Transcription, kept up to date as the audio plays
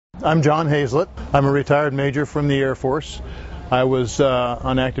I'm John Hazlett. I'm a retired major from the Air Force. I was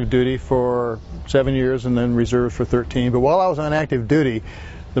on active duty for 7 years and then reserved for 13. But while I was on active duty,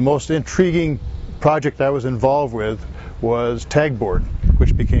 the most intriguing project I was involved with was Tagboard,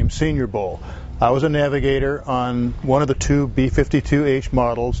 which became Senior Bowl. I was a navigator on one of the two B-52H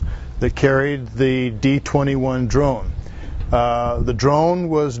models that carried the D-21 drone. The drone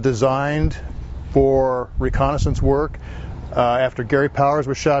was designed for reconnaissance work. After Gary Powers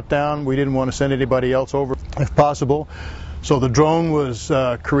was shot down, we didn't want to send anybody else over if possible. So the drone was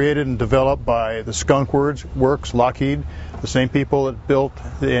created and developed by the Skunk Works, Lockheed, the same people that built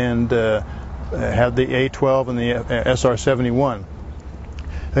and had the A-12 and the SR-71.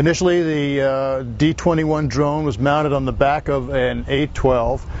 Initially, the D-21 drone was mounted on the back of an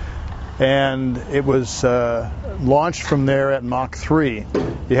A-12, and it was launched from there at Mach 3.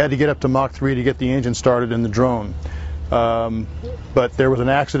 You had to get up to Mach 3 to get the engine started in the drone. But there was an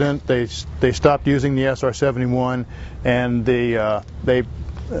accident. They stopped using the SR-71, and they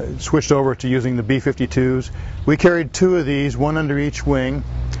switched over to using the B-52s. We carried two of these, one under each wing.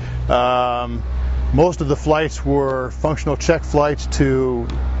 Most of the flights were functional check flights to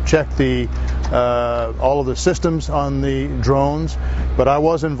check all of the systems on the drones, but I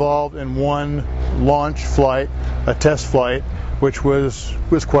was involved in one launch flight, a test flight, which was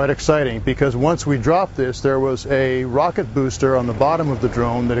quite exciting, because once we dropped this, there was a rocket booster on the bottom of the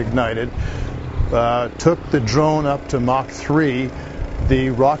drone that ignited, took the drone up to Mach 3. The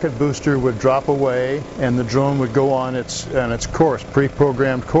rocket booster would drop away, and the drone would go on its course,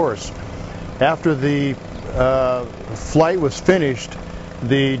 pre-programmed course. After the flight was finished,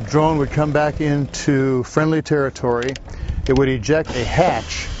 the drone would come back into friendly territory. It would eject a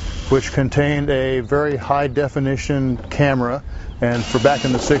hatch, which contained a very high-definition camera, and for back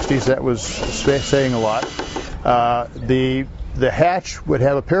in the 60s, that was saying a lot. The hatch would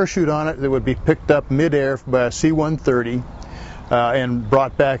have a parachute on it that would be picked up midair by a C-130 and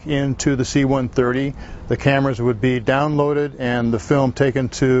brought back into the C-130. The cameras would be downloaded and the film taken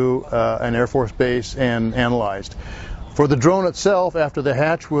to an Air Force base and analyzed. For the drone itself, after the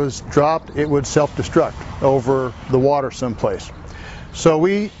hatch was dropped, it would self-destruct over the water someplace. So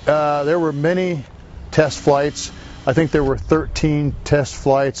there were many test flights. I think there were 13 test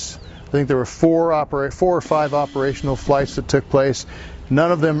flights. I think there were four or five operational flights that took place.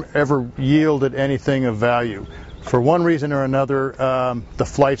 None of them ever yielded anything of value. For one reason or another, the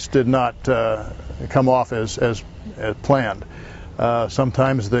flights did not come off as planned.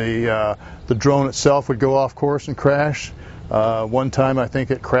 Sometimes the drone itself would go off course and crash. One time I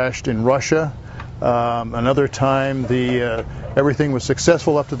think it crashed in Russia. Another time everything was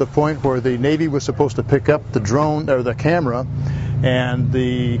successful up to the point where the Navy was supposed to pick up the drone or the camera, and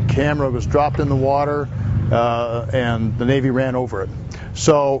the camera was dropped in the water and the Navy ran over it.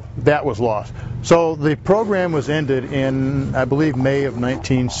 So that was lost. So the program was ended in, I believe, May of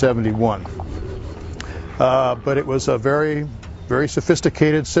 1971. But it was a very, very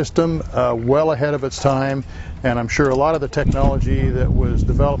sophisticated system, well ahead of its time, and I'm sure a lot of the technology that was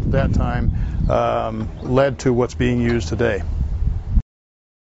developed at that time led to what's being used today.